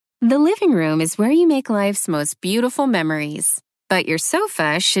The living room is where you make life's most beautiful memories. But your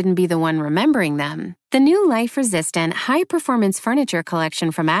sofa shouldn't be the one remembering them. The new life-resistant, high-performance furniture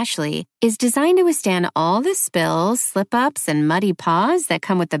collection from Ashley is designed to withstand all the spills, slip-ups, and muddy paws that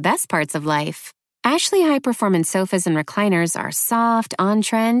come with the best parts of life. Ashley high-performance sofas and recliners are soft,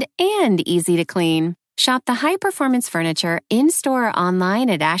 on-trend, and easy to clean. Shop the high-performance furniture in-store or online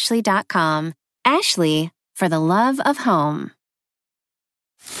at ashley.com. Ashley, for the love of home.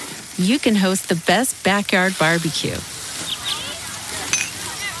 You can host the best backyard barbecue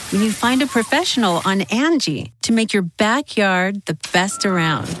when you find a professional on Angie to make your backyard the best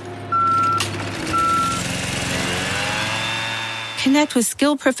around. Connect with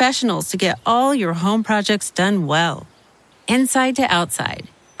skilled professionals to get all your home projects done well. Inside to outside,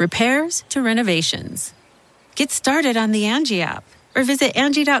 repairs to renovations. Get started on the Angie app or visit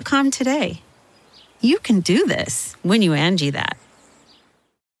Angie.com today. You can do this when you Angie that.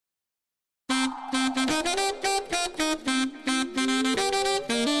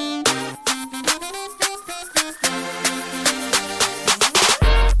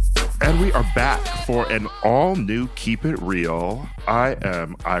 And we are back for an all-new Keep It Real. I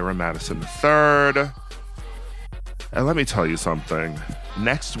am Ira Madison III. And let me tell you something.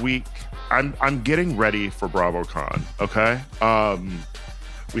 Next week, I'm getting ready for BravoCon, okay?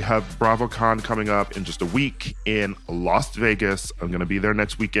 We have BravoCon coming up in just a week in Las Vegas. I'm going to be there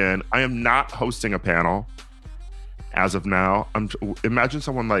next weekend. I am not hosting a panel as of now. Imagine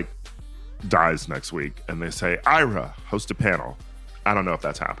someone like dies next week and they say, Ira, host a panel. I don't know if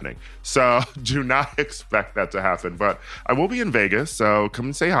that's happening. So do not expect that to happen. But I will be in Vegas, so come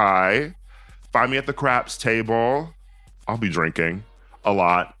and say hi. Find me at the craps table. I'll be drinking a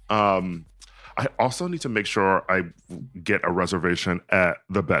lot. I also need to make sure I get a reservation at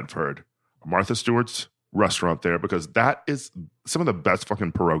the Bedford, Martha Stewart's restaurant there, because that is some of the best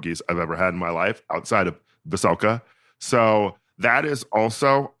fucking pierogies I've ever had in my life outside of Veselka. So that is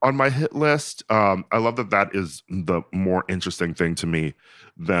also on my hit list. I love that is the more interesting thing to me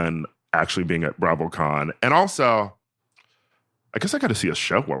than actually being at BravoCon. And also, I guess I got to see a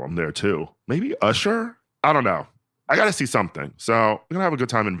show while I'm there too. Maybe Usher? I don't know. I got to see something. So we're going to have a good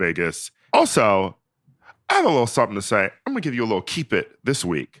time in Vegas. Also, I have a little something to say. I'm going to give you a little keep it this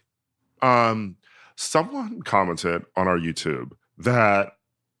week. Someone commented on our YouTube that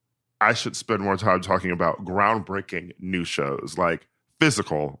I should spend more time talking about groundbreaking new shows like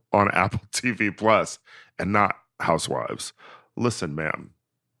Physical on Apple TV Plus and not Housewives. Listen, ma'am,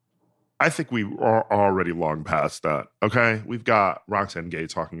 I think we are already long past that, okay? We've got Roxanne Gay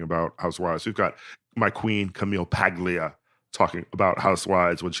talking about Housewives. We've got my queen, Camille Paglia, talking about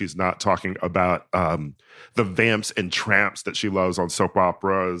Housewives when she's not talking about the vamps and tramps that she loves on soap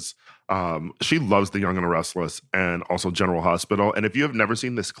operas. She loves The Young and the Restless and also General Hospital. And if you have never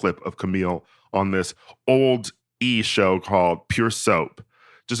seen this clip of Camille on this old E! show called Pure Soap,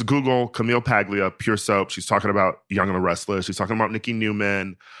 just Google Camille Paglia, Pure Soap. She's talking about Young and the Restless. She's talking about Nikki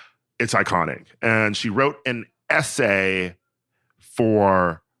Newman. It's iconic. And she wrote an essay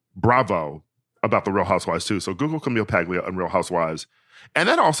for Bravo about the Real Housewives too. So Google Camille Paglia and Real Housewives. And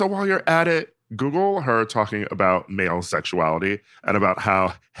then also while you're at it, Google her talking about male sexuality and about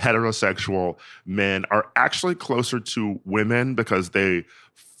how heterosexual men are actually closer to women because they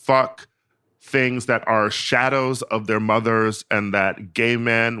fuck things that are shadows of their mothers, and that gay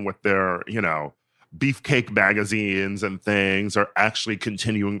men with their, beefcake magazines and things are actually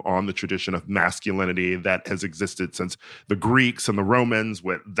continuing on the tradition of masculinity that has existed since the Greeks and the Romans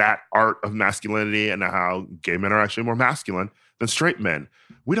with that art of masculinity, and how gay men are actually more masculine than straight men.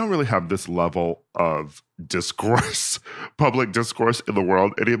 We don't really have this level of discourse, public discourse in the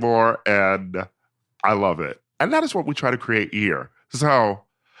world anymore, and I love it. And that is what we try to create here. So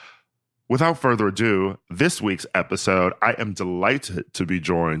without further ado, this week's episode, I am delighted to be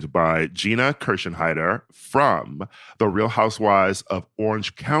joined by Gina Kirchensheiter from The Real Housewives of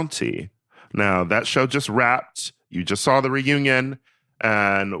Orange County. Now, that show just wrapped. You just saw the reunion,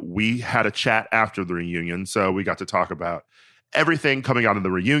 and we had a chat after the reunion, so we got to talk about everything coming out of the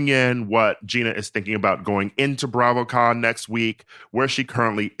reunion, what Gina is thinking about going into BravoCon next week, where she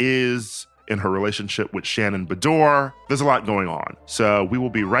currently is in her relationship with Shannon Beador. There's a lot going on. So we will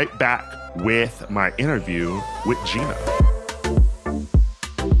be right back with my interview with Gina.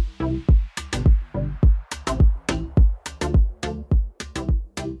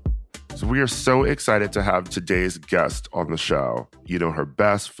 So we are so excited to have today's guest on the show. You know her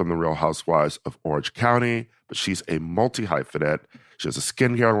best from The Real Housewives of Orange County, but she's a multi-hyphenate. She has a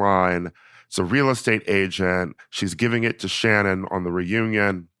skincare line. She's a real estate agent. She's giving it to Shannon on the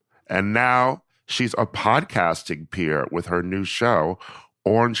reunion. And now she's a podcasting peer with her new show,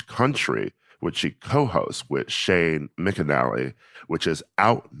 Orange Country, which she co-hosts with Shane McAnally, which is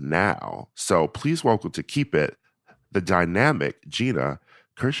out now. So please welcome to Keep It, the dynamic Gina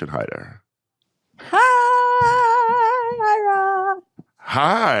Kirchensheiter. Hi, Ira.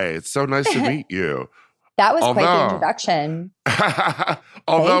 Hi, it's so nice to meet you. That was quite the introduction.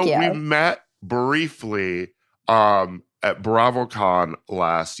 Although we met briefly at BravoCon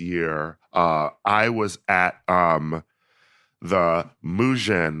last year, I was at the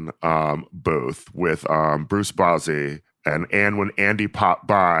Mujin booth with Bruce Bozzi, and when Andy popped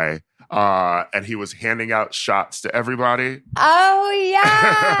by, and he was handing out shots to everybody. Oh,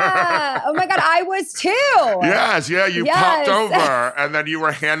 yeah. Oh, my God. I was too. Yes. Popped over, and then you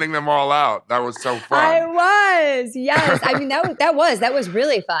were handing them all out. That was so fun. I was. Yes. I mean, that was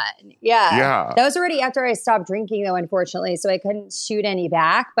really fun. Yeah. That was already after I stopped drinking, though, unfortunately. So I couldn't shoot any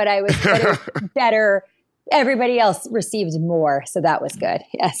back, but it was better. Everybody else received more, so that was good.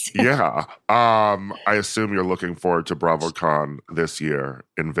 Yes. Yeah. I assume you're looking forward to BravoCon this year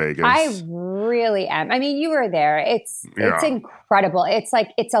in Vegas. I really am. I mean, you were there. It's incredible.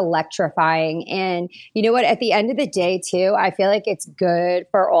 It's electrifying. And you know what? At the end of the day, too, I feel like it's good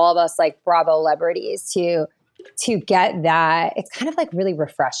for all of us, like Bravo celebrities, to get that. It's kind of like really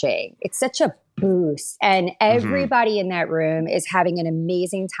refreshing. It's such a boost, and everybody in that room is having an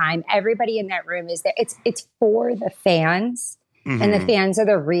amazing time. Everybody in that room is there. It's for the fans, and the fans are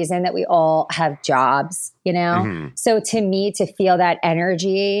the reason that we all have jobs, you know? So to me, to feel that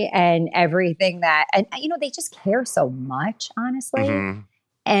energy and everything and they just care so much, honestly.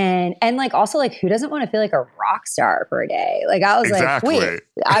 And like, also, like, who doesn't want to feel like a rock star for a day? Like, I was like, wait,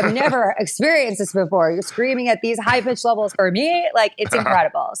 I've never experienced this before. You're screaming at these high pitched levels for me. Like, it's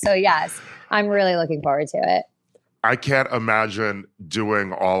incredible. So yes, I'm really looking forward to it. I can't imagine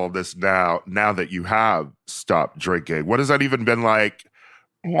doing all of this now that you have stopped drinking. What has that even been like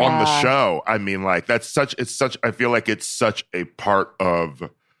on the show? I mean, like, I feel like it's such a part of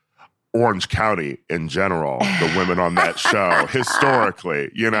Orange County in general, the women on that show, historically,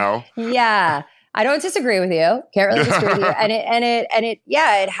 you know? Yeah. I don't disagree with you. Can't really disagree with you. And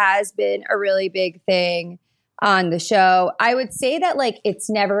it has been a really big thing on the show. I would say that, like, it's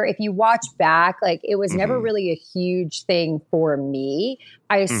never, if you watch back, like, it was never really a huge thing for me.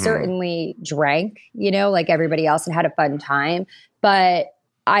 I certainly drank, like everybody else, and had a fun time, but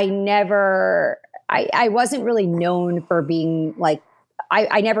I wasn't really known for being like,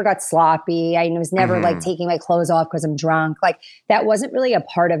 I never got sloppy. I was never like taking my clothes off because I'm drunk. Like, that wasn't really a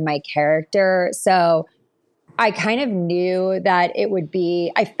part of my character. So I kind of knew that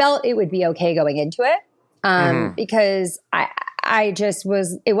I felt it would be okay going into it. Because I just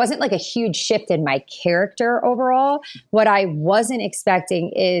it wasn't like a huge shift in my character overall. What I wasn't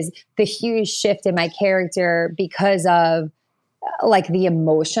expecting is the huge shift in my character because of like the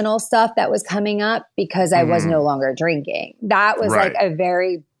emotional stuff that was coming up because I was no longer drinking. That was like a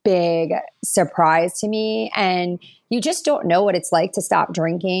very big surprise to me. And you just don't know what it's like to stop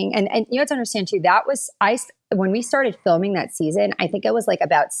drinking. And you have to understand too, when we started filming that season, I think I was like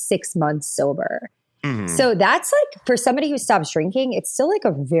about 6 months sober. So that's like, for somebody who stops drinking, it's still like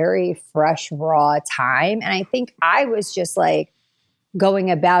a very fresh, raw time. And I think I was just like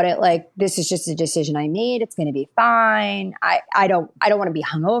going about it like, this is just a decision I made. It's going to be fine. I don't want to be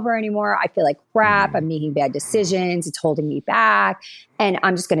hungover anymore. I feel like crap. I'm making bad decisions. It's holding me back. And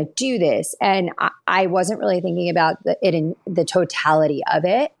I'm just going to do this. And I wasn't really thinking about it in the totality of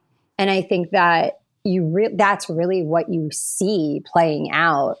it. And I think that that's really what you see playing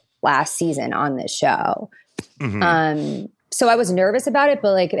out last season on this show. So I was nervous about it,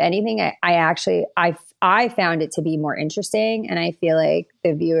 but like, if anything, I found it to be more interesting, and I feel like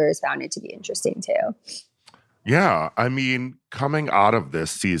the viewers found it to be interesting too. Yeah, I mean, coming out of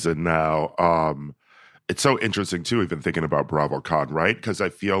this season now, it's so interesting too, even thinking about BravoCon, right? Because I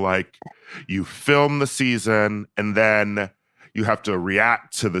feel like you film the season and then you have to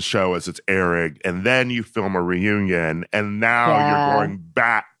react to the show as it's airing, and then you film a reunion, and now you're going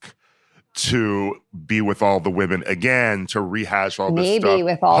back to be with all the women again, to rehash all this stuff maybe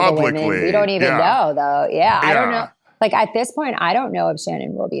with all publicly. The women. We don't even know, though. I don't know. Like, at this point, I don't know if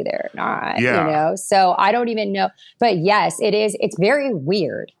Shannon will be there or not, So I don't even know. But yes, it's very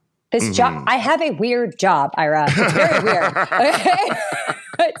weird. This job, I have a weird job, Ira. It's very weird.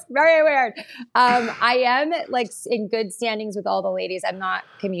 It's very weird. I am like in good standings with all the ladies. I'm not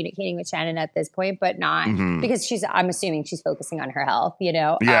communicating with Shannon at this point, but not because I'm assuming she's focusing on her health,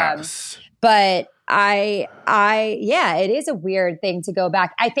 Yes. But it is a weird thing to go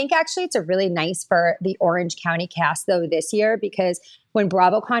back. I think actually it's a really nice for the Orange County cast though this year, because when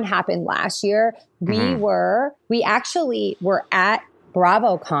BravoCon happened last year, we actually were at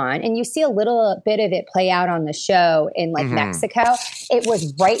BravoCon, and you see a little bit of it play out on the show in like Mexico. It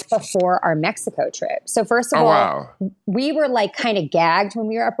was right before our Mexico trip. So first of all, we were like kind of gagged when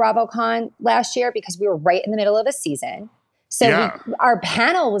we were at BravoCon last year because we were right in the middle of a season. So our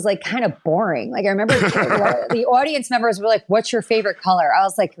panel was like kind of boring. Like I remember the audience members were like, "What's your favorite color?" I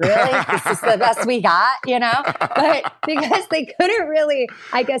was like, "Really? This is the best we got?" You know? But because they couldn't really,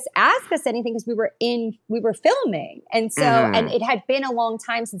 I guess, ask us anything because we were filming, and so and it had been a long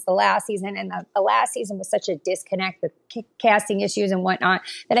time since the last season, and the last season was such a disconnect with casting issues and whatnot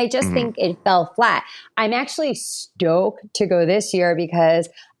that I just think it fell flat. I'm actually stoked to go this year because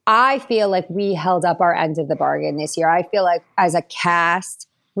I feel like we held up our end of the bargain this year. I feel like as a cast,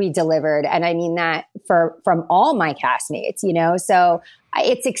 we delivered. And I mean that from all my castmates, you know? So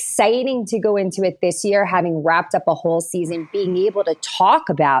it's exciting to go into it this year, having wrapped up a whole season, being able to talk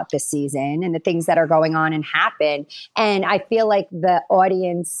about the season and the things that are going on and happen. And I feel like the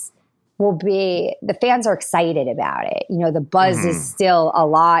audience the fans are excited about it. You know, the buzz is still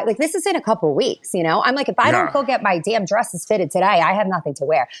alive. Like this is in a couple weeks, you know? I'm like, if I don't go get my damn dresses fitted today, I have nothing to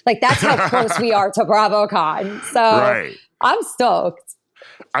wear. Like that's how close we are to BravoCon. So I'm stoked.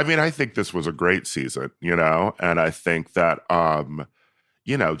 I mean, I think this was a great season, you know? And I think that,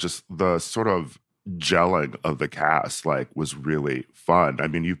 you know, just the sort of gelling of the cast, like, was really fun. I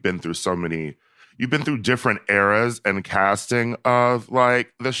mean, you've been through different eras and casting of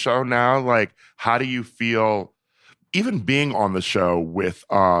like the show now. Like, how do you feel even being on the show with,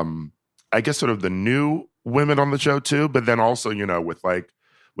 I guess sort of the new women on the show too, but then also, you know, with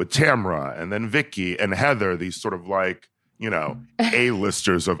Tamra and then Vicky and Heather, these sort of like, you know,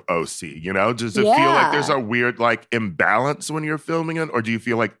 A-listers of OC, you know, does it feel like there's a weird like imbalance when you're filming it? Or do you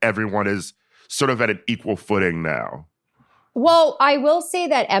feel like everyone is sort of at an equal footing now? Well, I will say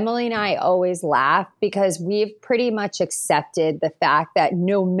that Emily and I always laugh because we've pretty much accepted the fact that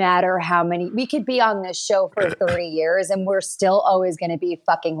no matter how many, we could be on this show for 3 years and we're still always going to be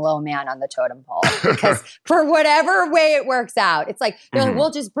fucking low man on the totem pole because for whatever way it works out, it's like, they're like, we'll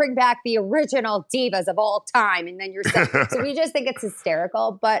just bring back the original divas of all time. And then you're still, so we just think it's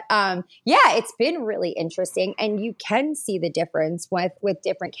hysterical. But yeah, it's been really interesting. And you can see the difference with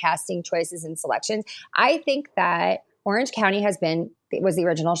different casting choices and selections. I think that Orange County was the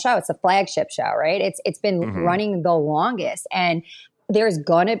original show. It's a flagship show, right? It's been running the longest, and there's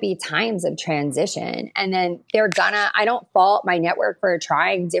gonna be times of transition, and then I don't fault my network for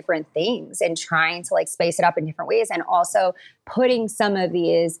trying different things and trying to like space it up in different ways, and also putting some of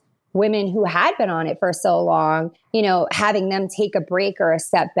these women who had been on it for so long, you know, having them take a break or a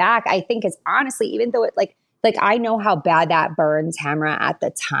step back. I think is honestly, even though it like I know how bad that burned Tamra at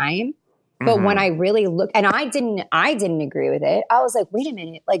the time. But when I really look, and I didn't agree with it. I was like, wait a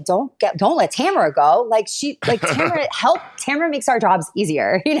minute, like don't let Tamara go. Like Tamara makes our jobs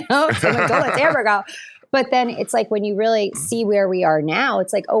easier, you know? So I'm like, don't let Tamara go. But then it's like when you really see where we are now,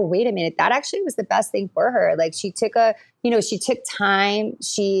 it's like, oh, wait a minute, that actually was the best thing for her. Like she took time,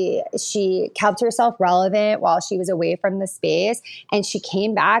 she kept herself relevant while she was away from the space, and she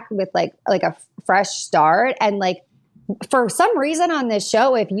came back with like a fresh start. And like, for some reason on this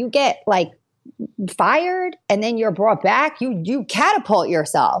show, if you get like fired and then you're brought back, you catapult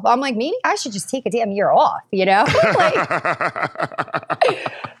yourself. I'm like, maybe I should just take a damn year off, you know?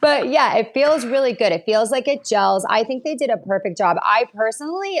 But yeah, it feels really good. It feels like it gels. I think they did a perfect job. I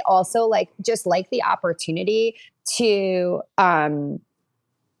personally also like the opportunity to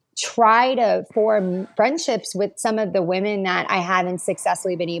try to form friendships with some of the women that I haven't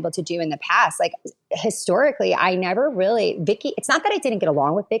successfully been able to do in the past. Like historically, I never really, Vicky, it's not that I didn't get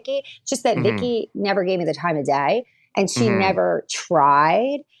along with Vicky, it's just that Vicky never gave me the time of day and she never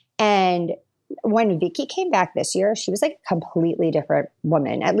tried. And when Vicky came back this year, she was like a completely different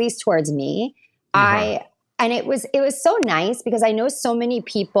woman, at least towards me. And it was so nice because I know so many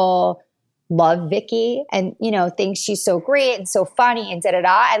people love Vicky and, you know, think she's so great and so funny and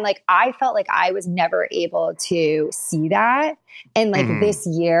da-da-da. And like, I felt like I was never able to see that. And like this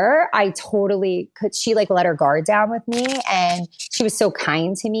year, I totally could, she like let her guard down with me and she was so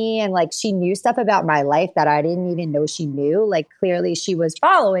kind to me. And like, she knew stuff about my life that I didn't even know she knew. Like clearly she was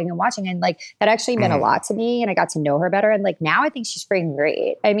following and watching, and like, that actually meant a lot to me. And I got to know her better. And like, now I think she's freaking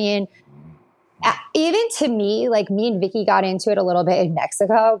great. I mean, even to me, like me and Vicky got into it a little bit in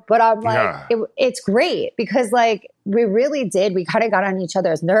Mexico, but I'm like, it's great because like we really did. We kind of got on each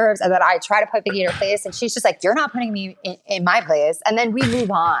other's nerves, and then I try to put Vicky in her place, and she's just like, "You're not putting me in my place," and then we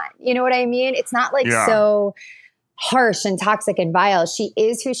move on. You know what I mean? It's not like so harsh and toxic and vile. She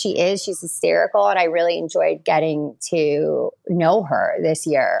is who she is. She's hysterical. And I really enjoyed getting to know her this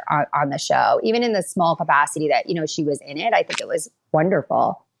year on the show, even in the small capacity that, she was in it. I think it was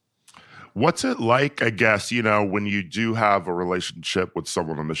wonderful. What's it like, I guess, when you do have a relationship with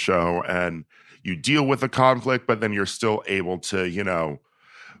someone on the show and you deal with a conflict, but then you're still able to,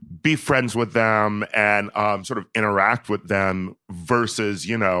 be friends with them and sort of interact with them versus,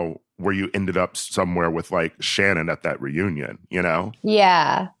 where you ended up somewhere with like Shannon at that reunion,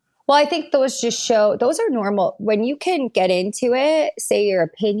 Yeah. Well, I think those are normal. When you can get into it, say your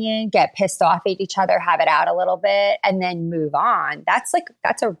opinion, get pissed off at each other, have it out a little bit, and then move on. That's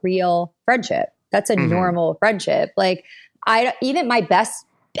a real friendship. That's a normal friendship. Like even my best,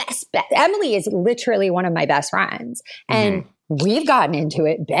 Emily is literally one of my best friends. And we've gotten into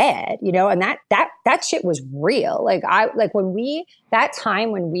it bad, and that shit was real. That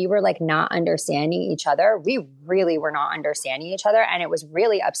time when we were like not understanding each other, we really were not understanding each other. And it was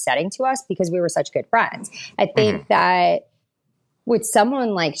really upsetting to us because we were such good friends. I think that with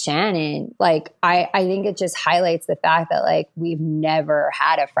someone like Shannon, like I think it just highlights the fact that like we've never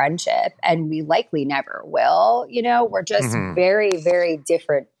had a friendship and we likely never will, we're just very, very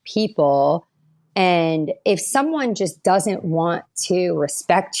different people. And if someone just doesn't want to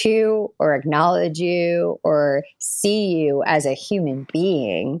respect you or acknowledge you or see you as a human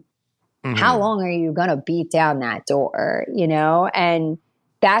being, how long are you going to beat down that door, And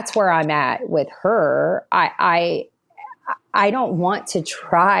that's where I'm at with her. I don't want to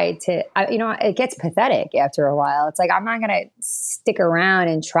try to, it gets pathetic after a while. It's like, I'm not going to stick around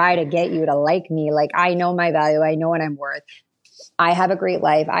and try to get you to like me. Like, I know my value. I know what I'm worth. I have a great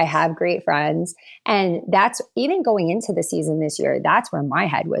life. I have great friends. And that's even going into the season this year. That's where my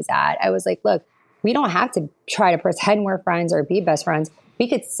head was at. I was like, look, we don't have to try to pretend we're friends or be best friends. We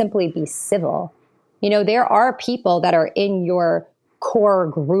could simply be civil. There are people that are in your core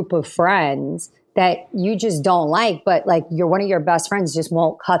group of friends that you just don't like, but like you're one of your best friends just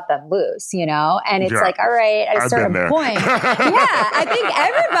won't cut them loose, And it's like, all right, at a certain point. I think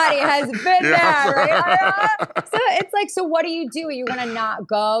everybody has been there, right? So it's like, so what do? Are you going to not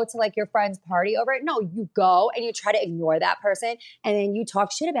go to like your friend's party over it? No, you go and you try to ignore that person and then you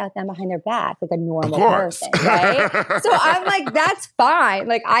talk shit about them behind their back like a normal person, right? So I'm like, that's fine.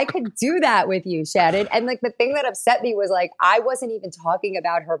 Like I could do that with you, Shannon. And like the thing that upset me was like, I wasn't even talking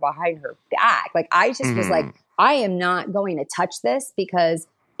about her behind her back. Like I just was like, I am not going to touch this because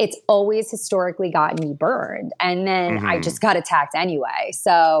it's always historically gotten me burned. And then I just got attacked anyway.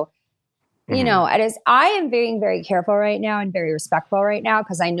 So, I am being very careful right now and very respectful right now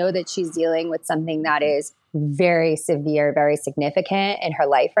because I know that she's dealing with something that is very severe, very significant in her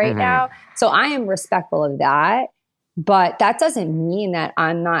life right now. So I am respectful of that. But that doesn't mean that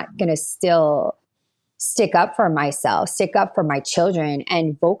I'm not going to still stick up for myself, stick up for my children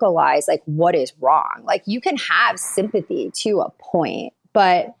and vocalize like what is wrong. Like you can have sympathy to a point,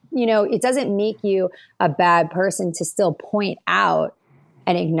 but it doesn't make you a bad person to still point out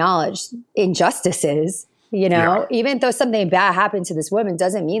and acknowledge injustices, even though something bad happened to this woman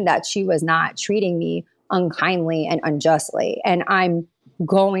doesn't mean that she was not treating me unkindly and unjustly. And I'm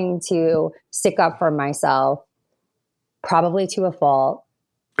going to stick up for myself, probably to a fault.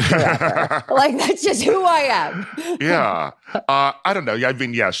 Like that's just who I am. I don't know. I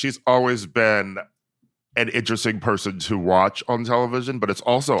mean, she's always been an interesting person to watch on television, but it's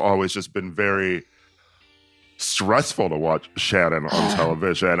also always just been very stressful to watch Shannon on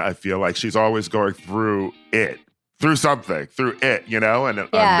television. I feel like she's always going through something, and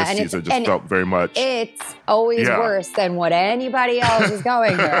this season just felt very much. It's always worse than what anybody else is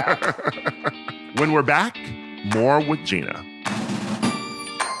going through. When we're back, more with Gina.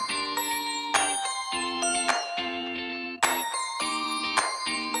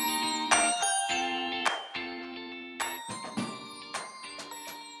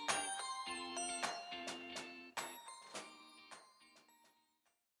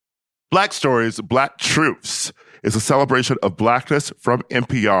 Black Stories, Black Truths is a celebration of Blackness from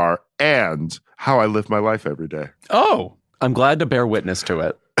NPR and how I live my life every day. Oh, I'm glad to bear witness to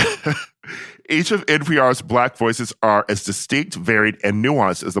it. Each of NPR's Black voices are as distinct, varied, and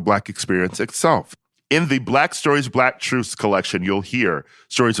nuanced as the Black experience itself. In the Black Stories, Black Truths collection, you'll hear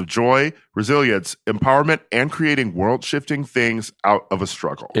stories of joy, resilience, empowerment, and creating world-shifting things out of a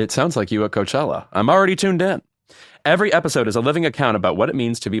struggle. It sounds like you at Coachella. I'm already tuned in. Every episode is a living account about what it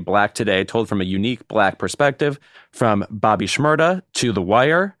means to be Black today, told from a unique Black perspective. From Bobby Shmurda to The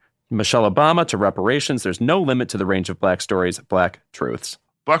Wire, Michelle Obama to reparations, there's no limit to the range of Black stories, Black truths.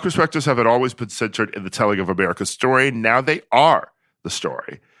 Black perspectives haven't always been centered in the telling of America's story. Now they are the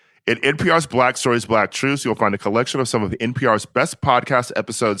story. In NPR's Black Stories, Black Truths, you'll find a collection of some of NPR's best podcast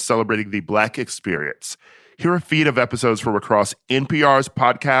episodes celebrating the Black experience. Hear a feed of episodes from across NPR's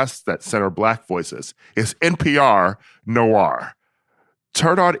podcasts that center Black voices. It's NPR Noir.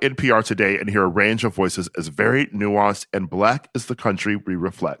 Turn on NPR today and hear a range of voices as varied, nuanced, and Black as the country we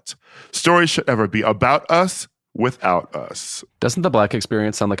reflect. Stories should never be about us without us. Doesn't the Black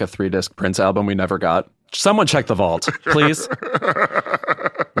experience sound like a 3-disc Prince album we never got? Someone check the vault, please.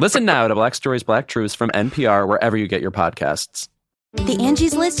 Listen now to Black Stories, Black Truths from NPR wherever you get your podcasts. The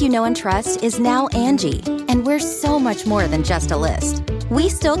Angie's List you know and trust is now Angie, and we're so much more than just a list. We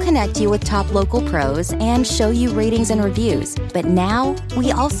still connect you with top local pros and show you ratings and reviews, but now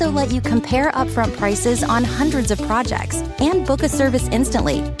we also let you compare upfront prices on hundreds of projects and book a service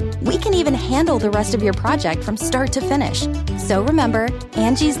instantly. We can even handle the rest of your project from start to finish. So remember,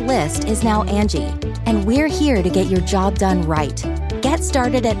 Angie's List is now Angie, and we're here to get your job done right. Get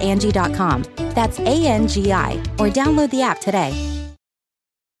started at Angie.com. That's ANGI, or download the app today.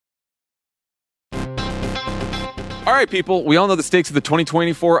 All right, people, we all know the stakes of the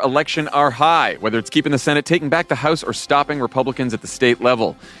 2024 election are high, whether it's keeping the Senate, taking back the House, or stopping Republicans at the state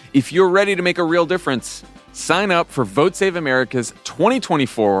level. If you're ready to make a real difference, sign up for Vote Save America's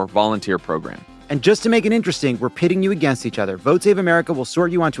 2024 volunteer program. And just to make it interesting, we're pitting you against each other. Vote Save America will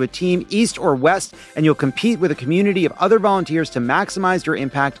sort you onto a team, east or west, and you'll compete with a community of other volunteers to maximize your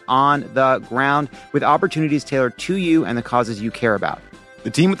impact on the ground with opportunities tailored to you and the causes you care about. The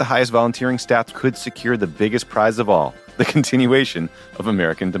team with the highest volunteering stats could secure the biggest prize of all, the continuation of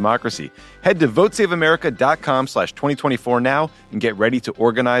American democracy. Head to votesaveamerica.com/2024 now and get ready to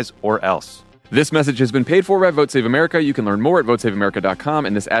organize or else. This message has been paid for by Vote Save America. You can learn more at votesaveamerica.com,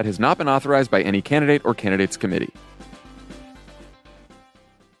 and this ad has not been authorized by any candidate or candidates committee.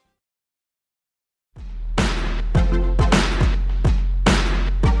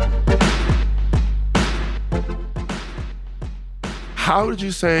 How did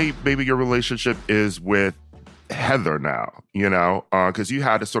you say maybe your relationship is with Heather now, you know? Because you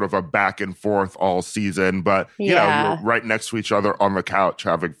had a sort of a back and forth all season, but, you know, you were right next to each other on the couch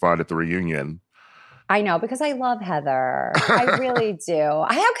having fun at the reunion. I know, because I love Heather. I really do. How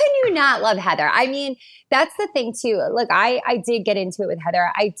can you not love Heather? I mean, that's the thing too. Look, I did get into it with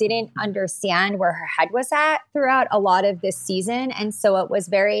Heather. I didn't understand where her head was at throughout a lot of this season. And so it was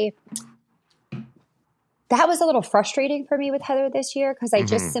that was a little frustrating for me with Heather this year because I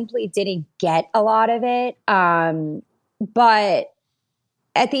just simply didn't get a lot of it. But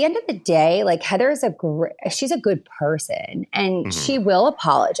at the end of the day, like Heather is she's a good person and she will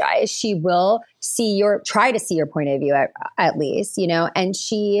apologize. She will try to see your point of view at least, you know, and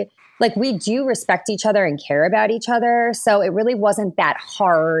we do respect each other and care about each other. So it really wasn't that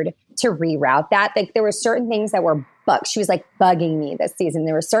hard to reroute that. Like there were certain things that were she was like bugging me this season.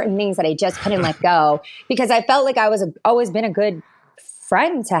 There were certain things that I just couldn't let go because I felt like I was always been a good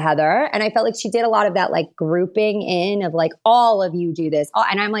friend to Heather. And I felt like she did a lot of that like grouping in of like, all of you do this.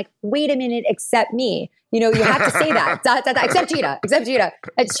 And I'm like, wait a minute, except me. You know, you have to say that. Except Gina.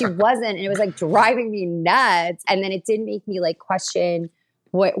 And she wasn't. And it was like driving me nuts. And then it did make me like question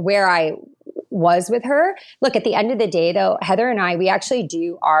where I was with her. Look, at the end of the day though, Heather and I, we actually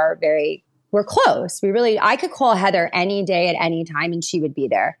we're close. I could call Heather any day at any time and she would be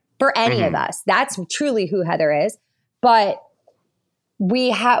there for any of us. That's truly who Heather is. But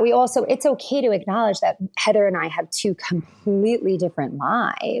it's okay to acknowledge that Heather and I have two completely different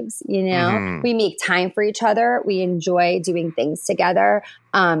lives. You know, we make time for each other. We enjoy doing things together.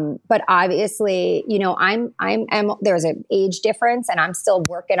 But obviously, you know, there's an age difference and I'm still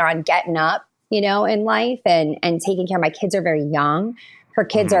working on getting up, you know, in life and taking care. My kids are very young. Her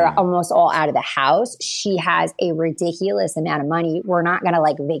kids are almost all out of the house. She has a ridiculous amount of money. We're not going to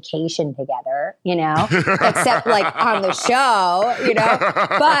like vacation together, you know, except like on the show, you know,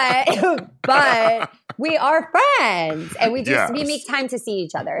 but we are friends and we make time to see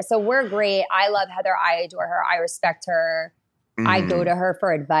each other. So we're great. I love Heather. I adore her. I respect her. I go to her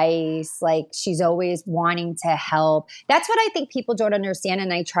for advice. Like she's always wanting to help. That's what I think people don't understand.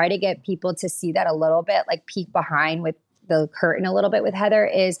 And I try to get people to see that a little bit, like peek behind with the curtain a little bit with Heather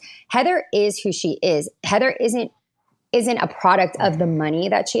is who she is. Heather isn't a product of the money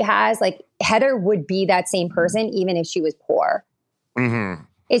that she has. Like Heather would be that same person even if she was poor.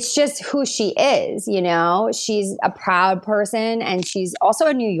 It's just who she is, you know? She's a proud person and she's also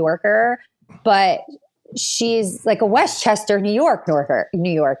a New Yorker, but she's like a Westchester, New Yorker.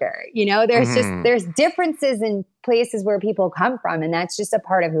 You know, there's differences in places where people come from, and that's just a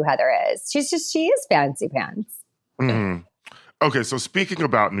part of who Heather is. She is fancy pants. Okay, so speaking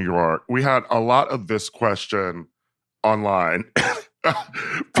about New York, we had a lot of this question online.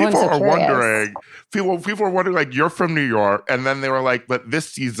 People so are curious. wondering. People are wondering, like, you're from New York, and then they were like, but this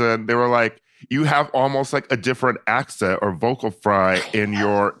season they were like, you have almost like a different accent or vocal fry in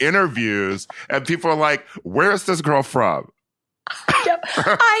your interviews, and people are like, where's this girl from?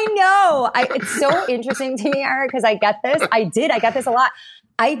 I know. It's so interesting to me, Eric, because I get this. I get this a lot.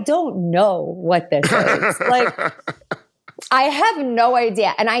 I don't know what this is. Like, I have no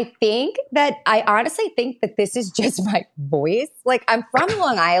idea. And I honestly think that this is just my voice. Like, I'm from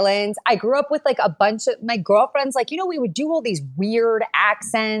Long Island. I grew up with like a bunch of my girlfriends. Like, we would do all these weird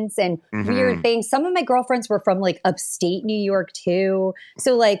accents and weird things. Some of my girlfriends were from like upstate New York too.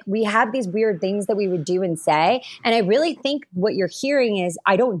 So like we have these weird things that we would do and say. And I really think what you're hearing is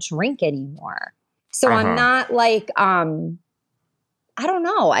I don't drink anymore. So I'm not like, I don't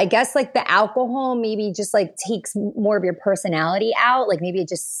know. I guess like the alcohol maybe just like takes more of your personality out. Like maybe it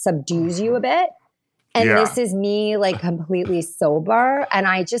just subdues you a bit. And this is me like completely sober. And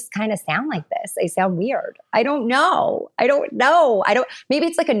I just kind of sound like this. I sound weird. I don't know. Maybe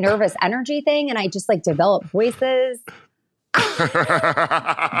it's like a nervous energy thing. And I just like develop voices.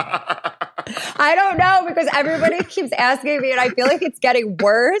 I don't know, because everybody keeps asking me and I feel like it's getting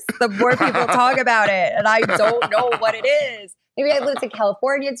worse the more people talk about it. And I don't know what it is. Maybe I lived in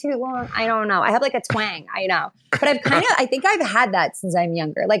California too long. I don't know. I have like a twang. I know. But I think I've had that since I'm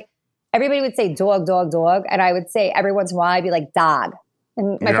younger. Like everybody would say dog, dog, dog. And I would say every once in a while, I'd be like dog.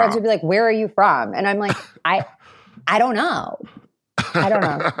 And my friends would be like, where are you from? And I'm like, I don't know. I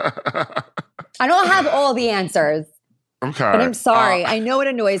don't have all the answers. Okay. But I'm sorry. I know it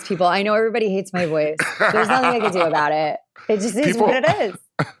annoys people. I know everybody hates my voice. There's nothing I can do about it. It just is what it is.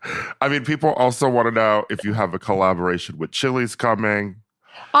 I mean, people also want to know if you have a collaboration with Chili's coming.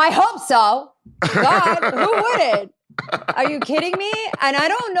 I hope so. God, who wouldn't? Are you kidding me? And I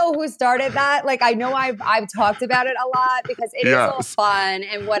don't know who started that. Like, I know I've talked about it a lot because it is all fun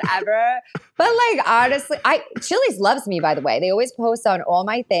and whatever. But like, honestly, Chili's loves me, by the way. They always post on all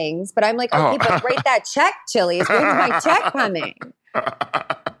my things. But I'm like, okay, but write that check, Chili's. When's my check coming?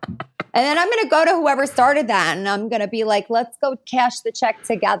 And then I'm going to go to whoever started that and I'm going to be like, let's go cash the check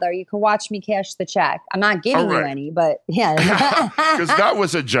together. You can watch me cash the check. I'm not giving you any, but yeah. Because that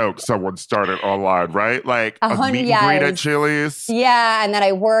was a joke someone started online, right? Like a meet and greet at Chili's. Yeah, and then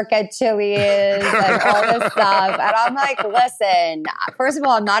I work at Chili's and all this stuff. And I'm like, listen, first of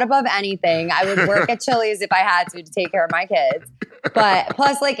all, I'm not above anything. I would work at Chili's if I had to take care of my kids. But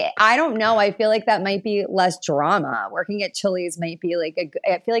plus, like, I don't know. I feel like that might be less drama. Working at Chili's might be like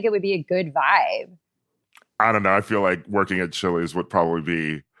I feel like it would be a good vibe. I don't know. I feel like working at Chili's would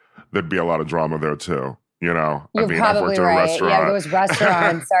probably there'd be a lot of drama there too. You're probably I've worked in a restaurant. Yeah, those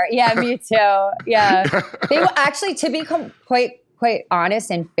restaurants are. Yeah, me too. Yeah, they will actually, to be quite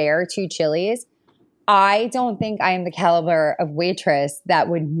honest and fair to Chili's, I don't think I am the caliber of waitress that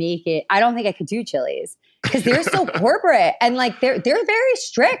would make it. I don't think I could do Chili's. Because they're so corporate and like they're very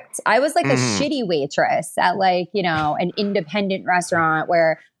strict. I was like a shitty waitress at like, an independent restaurant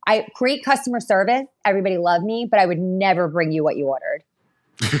where great customer service, everybody loved me, but I would never bring you what you ordered.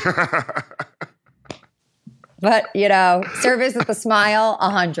 But, service with a smile,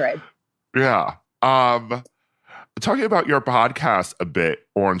 100. Yeah. Talking about your podcast a bit,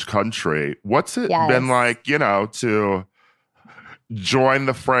 Orange Country, what's it been like, to join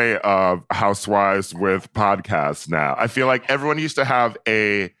the fray of Housewives with podcasts now? I feel like everyone used to have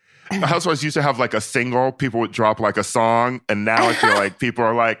Housewives used to have like a single, people would drop like a song, and now I feel like people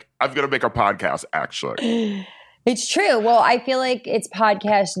are like, I'm going to make a podcast actually. It's true. Well, I feel like it's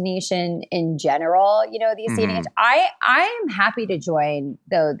podcast nation in general, these dating. I am happy to join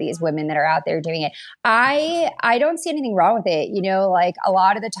these women that are out there doing it. I don't see anything wrong with it. Like a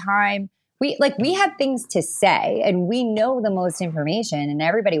lot of the time, we have things to say and we know the most information and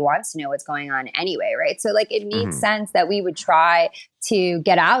everybody wants to know what's going on anyway, right? So like it made sense that we would try to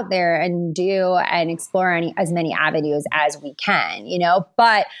get out there and do and explore as many avenues as we can,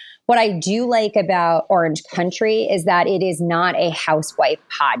 But what I do like about Orange Country is that it is not a housewife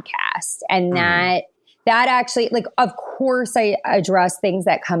podcast and that actually, like, of course, I address things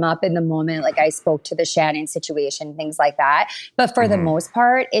that come up in the moment. Like I spoke to the Shannon situation, things like that. But for the most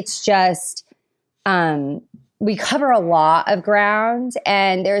part, it's just we cover a lot of ground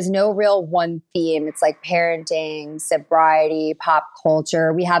and there's no real one theme. It's like parenting, sobriety, pop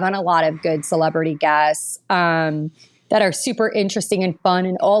culture. We have on a lot of good celebrity guests that are super interesting and fun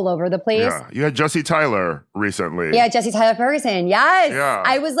and all over the place. Yeah, you had Jesse Tyler recently. Yeah, Jesse Tyler Ferguson. Yes. Yeah.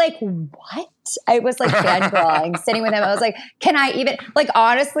 I was like, what? I was like fangirling, sitting with him. I was like, can I even, like,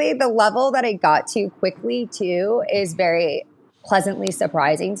 honestly, the level that I got to quickly too is very pleasantly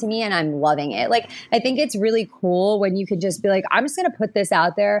surprising to me, and I'm loving it. Like, I think it's really cool when you could just be like, I'm just going to put this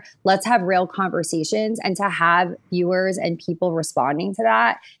out there. Let's have real conversations, and to have viewers and people responding to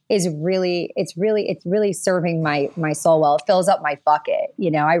that is really, it's really serving my soul well. It fills up my bucket.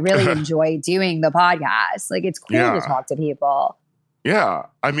 You know, I really enjoy doing the podcast. Like, it's cool to talk to people. Yeah.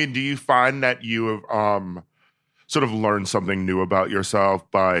 I mean, do you find that you have sort of learned something new about yourself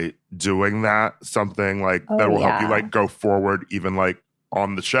by doing that? Something like that will help you like go forward, even like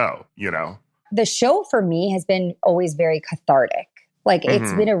on the show, you know? The show for me has been always very cathartic. Like,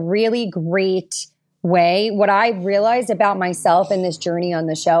 it's been a really great way. What I realized about myself in this journey on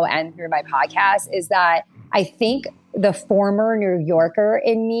the show and through my podcast is that I think the former New Yorker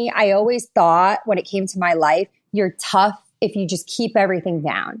in me, I always thought when it came to my life, you're tough if you just keep everything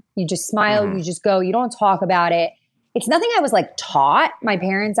down. You just smile, you just go, you don't talk about it. It's nothing I was like taught. My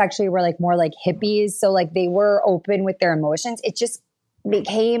parents actually were like more like hippies. So like they were open with their emotions. It just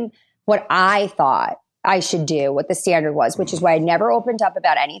became what I thought I should do, what the standard was, which is why I never opened up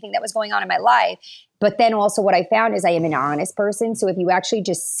about anything that was going on in my life. But then also what I found is I am an honest person. So if you actually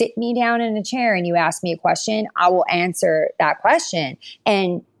just sit me down in a chair and you ask me a question, I will answer that question.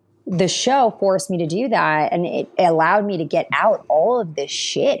 And the show forced me to do that, and it allowed me to get out all of this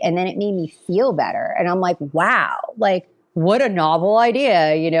shit, and then it made me feel better. And I'm like, wow, like what a novel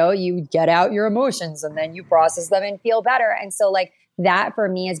idea. You know, you get out your emotions and then you process them and feel better. And so like that for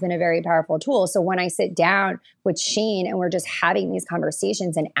me has been a very powerful tool. So when I sit down with Shane and we're just having these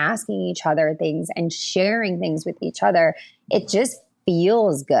conversations and asking each other things and sharing things with each other, it just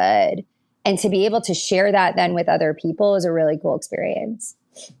feels good. And to be able to share that then with other people is a really cool experience.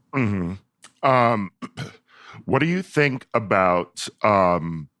 What do you think about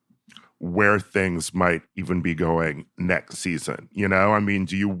where things might even be going next season? You know, I mean,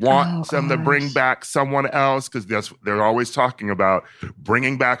 do you want them to bring back someone else? Because they're always talking about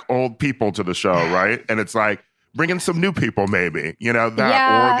bringing back old people to the show, right? And it's like, bring in some new people maybe, you know,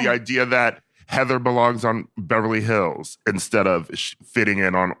 that or the idea that Heather belongs on Beverly Hills instead of fitting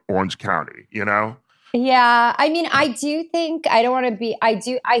in on Orange County, you know? Yeah. I mean, I think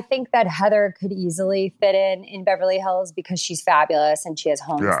that Heather could easily fit in Beverly Hills because she's fabulous and she has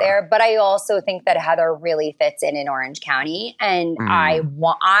homes there. But I also think that Heather really fits in Orange County. And I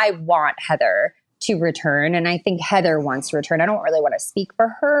want Heather to return. And I think Heather wants to return. I don't really want to speak for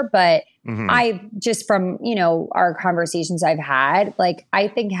her, but I just from, you know, our conversations I've had, like, I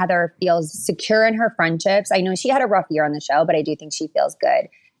think Heather feels secure in her friendships. I know she had a rough year on the show, but I do think she feels good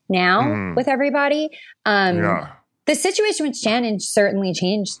now with everybody. The situation with Shannon certainly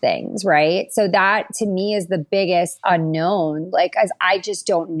changed things, right? So that to me is the biggest unknown. Like, as I just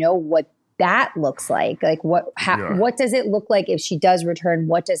don't know what that looks like. Like what does it look like if she does return?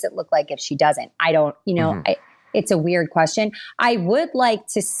 What does it look like if she doesn't? I don't, you know, it's a weird question. I would like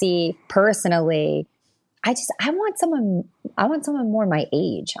to see personally, I want someone more my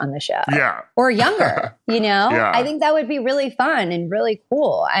age on the show. Yeah. Or younger, you know? Yeah. I think that would be really fun and really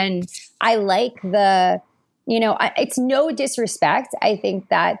cool. And I like it's no disrespect. I think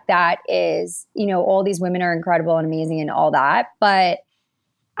that is, you know, all these women are incredible and amazing and all that. But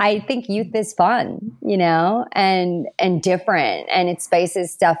I think youth is fun, you know, and different, and it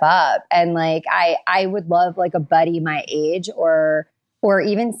spices stuff up. And like, I would love like a buddy my age or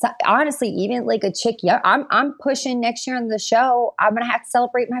even honestly, even like a chick. Yeah, I'm pushing next year on the show. I'm going to have to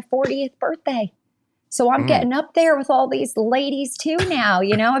celebrate my 40th birthday. So I'm getting up there with all these ladies too now,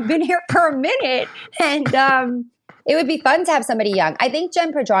 you know, I've been here for a minute, and it would be fun to have somebody young. I think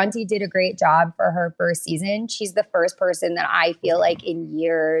Jen Pedranti did a great job for her first season. She's the first person that I feel like in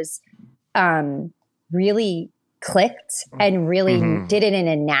years really clicked and really did it in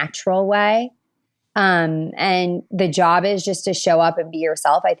a natural way. And the job is just to show up and be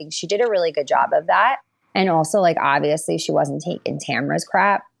yourself. I think she did a really good job of that. And also, like, obviously she wasn't taking Tamra's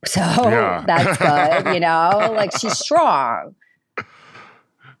crap. So that's good, you know, like, she's strong.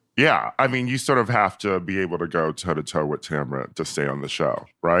 Yeah. I mean, you sort of have to be able to go toe to toe with Tamra to stay on the show,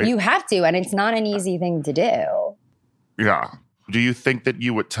 right? You have to. And it's not an easy thing to do. Yeah. Do you think that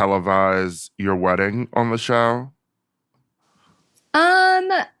you would televise your wedding on the show?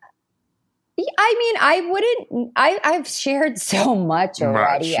 I mean, I wouldn't. I've shared so much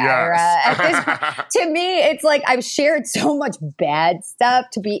already, Ira. To me, it's like I've shared so much bad stuff.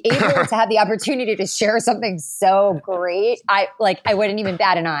 To be able to have the opportunity to share something so great, I wouldn't even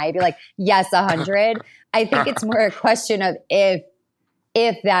bat an eye. I'd be like, yes, 100. I think it's more a question of if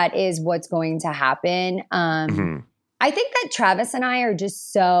that is what's going to happen. I think that Travis and I are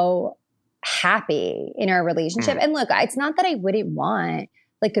just so happy in our relationship. And look, it's not that I wouldn't want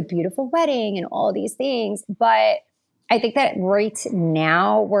like a beautiful wedding and all these things, but I think that right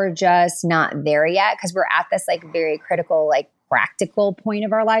now we're just not there yet because we're at this like very critical, like practical point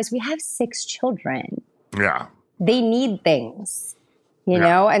of our lives. We have 6 children. Yeah. They need things, you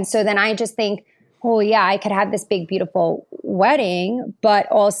know? And so then I just think, oh yeah, I could have this big, beautiful wedding, but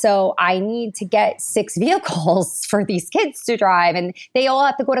also I need to get 6 vehicles for these kids to drive, and they all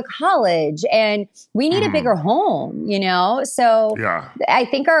have to go to college, and we need a bigger home, you know? So I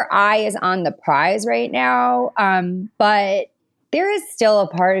think our eye is on the prize right now. But there is still a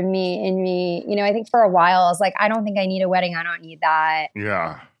part of me in me, you know, I think for a while I was like, I don't think I need a wedding. I don't need that.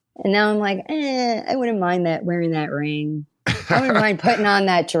 Yeah. And now I'm like, I wouldn't mind that wearing that ring. I wouldn't mind putting on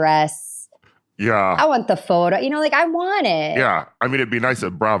that dress. Yeah. I want the photo. You know, like I want it. Yeah. I mean, it'd be nice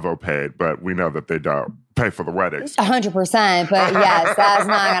if Bravo paid, but we know that they don't pay for the weddings. 100%. But yes, that's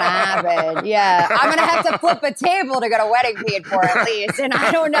not going to happen. Yeah. I'm going to have to flip a table to get a wedding paid for at least. And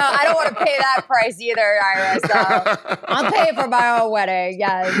I don't know. I don't want to pay that price either, Ira. So I'll pay for my own wedding.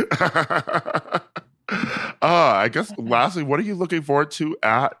 Yes. I guess lastly, what are you looking forward to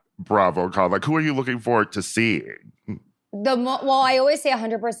at BravoCon? Like, who are you looking forward to seeing? Well, I always say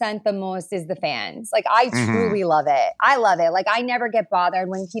 100% the most is the fans. Like, I truly love it. I love it. Like, I never get bothered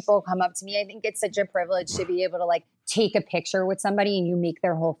when people come up to me. I think it's such a privilege to be able to, like, take a picture with somebody and you make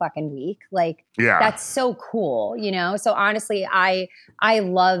their whole fucking week. Like, that's so cool, you know? So, honestly, I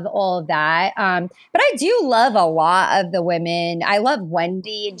love all of that. But I do love a lot of the women. I love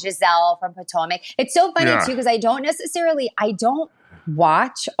Wendy and Giselle from Potomac. It's so funny, too, because I don't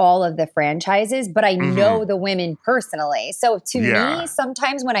watch all of the franchises, but I know the women personally. So to me,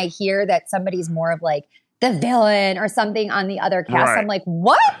 sometimes when I hear that somebody's more of like the villain or something on the other cast, I'm like,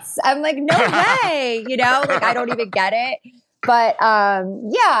 what? I'm like, no way, you know, like I don't even get it. But I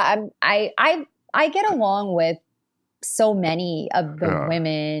get along with so many of the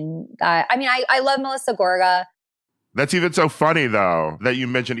women. I mean, I love Melissa Gorga. That's even so funny though, that you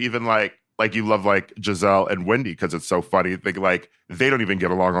mentioned even like you love like Giselle and Wendy because it's so funny. Think like they don't even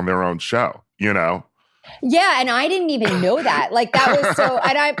get along on their own show, you know? Yeah, and I didn't even know that. Like that was so,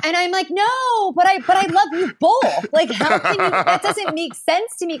 and I'm like, no, but I love you both. Like, how can you? That doesn't make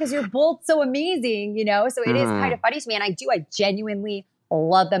sense to me because you're both so amazing, you know. So it is kind of funny to me, and I genuinely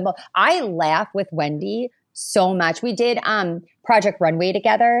love them both. I laugh with Wendy so much. We did Project Runway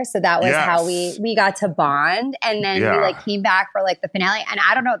together, so that was how we got to bond, and then we like came back for like the finale. And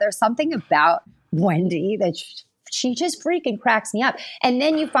I don't know, there's something about Wendy that she just freaking cracks me up. And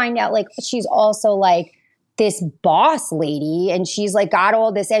then you find out like she's also like this boss lady, and she's like got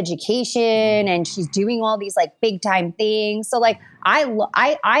all this education, and she's doing all these like big time things. So like I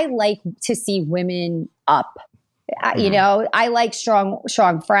like to see women up. You know, I like strong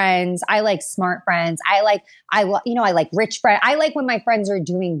friends. I like smart friends. I like rich friends. I like when my friends are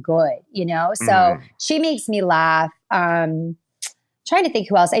doing good, you know? So she makes me laugh. Trying to think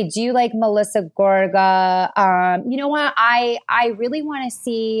who else. I do like Melissa Gorga. You know what? I really want to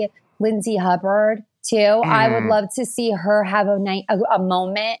see Lindsay Hubbard too. I would love to see her have a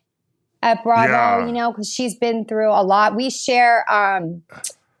moment at Bravo, you know, because she's been through a lot. We share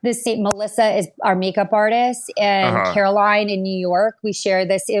Melissa is our makeup artist, and Caroline in New York. We share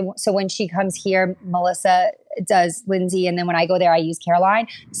this. So when she comes here, Melissa does Lindsay, and then when I go there, I use Caroline.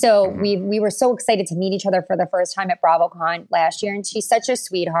 So we were so excited to meet each other for the first time at BravoCon last year, and she's such a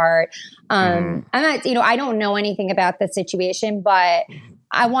sweetheart. I'm not, you know, I don't know anything about the situation, but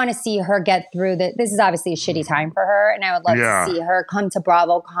I want to see her get through that. This is obviously a shitty time for her, and I would love to see her come to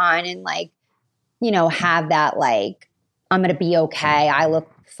BravoCon and like, you know, have that like, I'm going to be okay. I look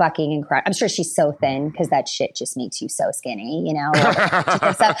fucking incredible. I'm sure she's so thin because that shit just makes you so skinny, you know?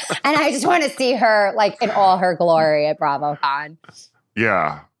 And I just want to see her like in all her glory at BravoCon.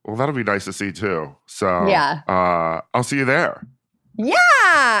 Yeah. Well, that'll be nice to see too. So I'll see you there. Yeah.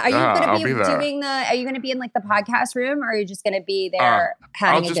 Are you going to be doing are you going to be in like the podcast room, or are you just going to be there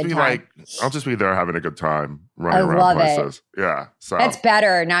having a good time? I'll just be there having a good time running around love places. It. Yeah. So that's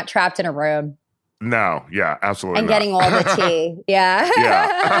better. Not trapped in a room. No, yeah, absolutely. And getting all the tea. Yeah.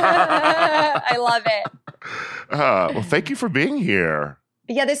 I love it. Well, thank you for being here.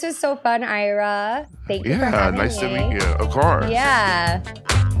 Yeah, this was so fun, Ira. Thank you for having me. Yeah, nice to meet you. Of course. Yeah.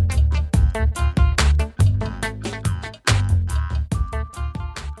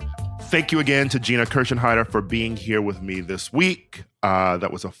 Thank you again to Gina Kirchensheiter for being here with me this week.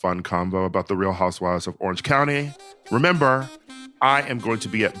 That was a fun convo about the Real Housewives of Orange County. Remember, I am going to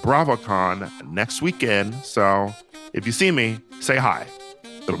be at BravoCon next weekend, so if you see me, say hi.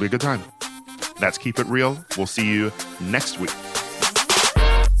 It'll be a good time. That's Keep It Real. We'll see you next week.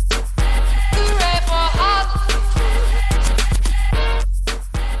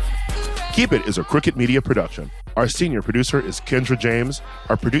 Keep It is a Crooked Media production. Our senior producer is Kendra James,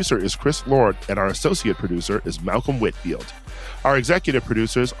 our producer is Chris Lord, and our associate producer is Malcolm Whitfield. Our executive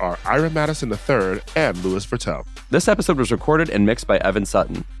producers are Ira Madison III and Louis Vertel. This episode was recorded and mixed by Evan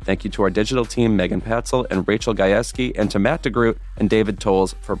Sutton. Thank you to our digital team, Megan Patzel and Rachel Gajewski, and to Matt DeGroot and David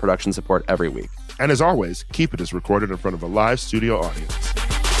Tolles for production support every week. And as always, Keep It is recorded in front of a live studio audience.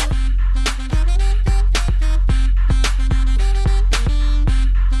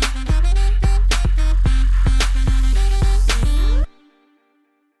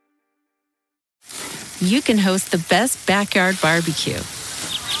 You can host the best backyard barbecue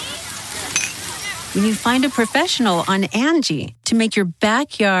when you find a professional on Angie to make your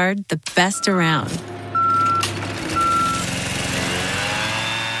backyard the best around.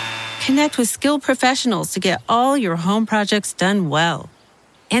 Connect with skilled professionals to get all your home projects done well.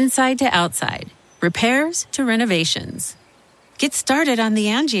 Inside to outside, repairs to renovations. Get started on the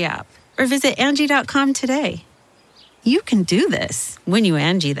Angie app or visit Angie.com today. You can do this when you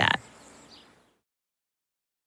Angie that.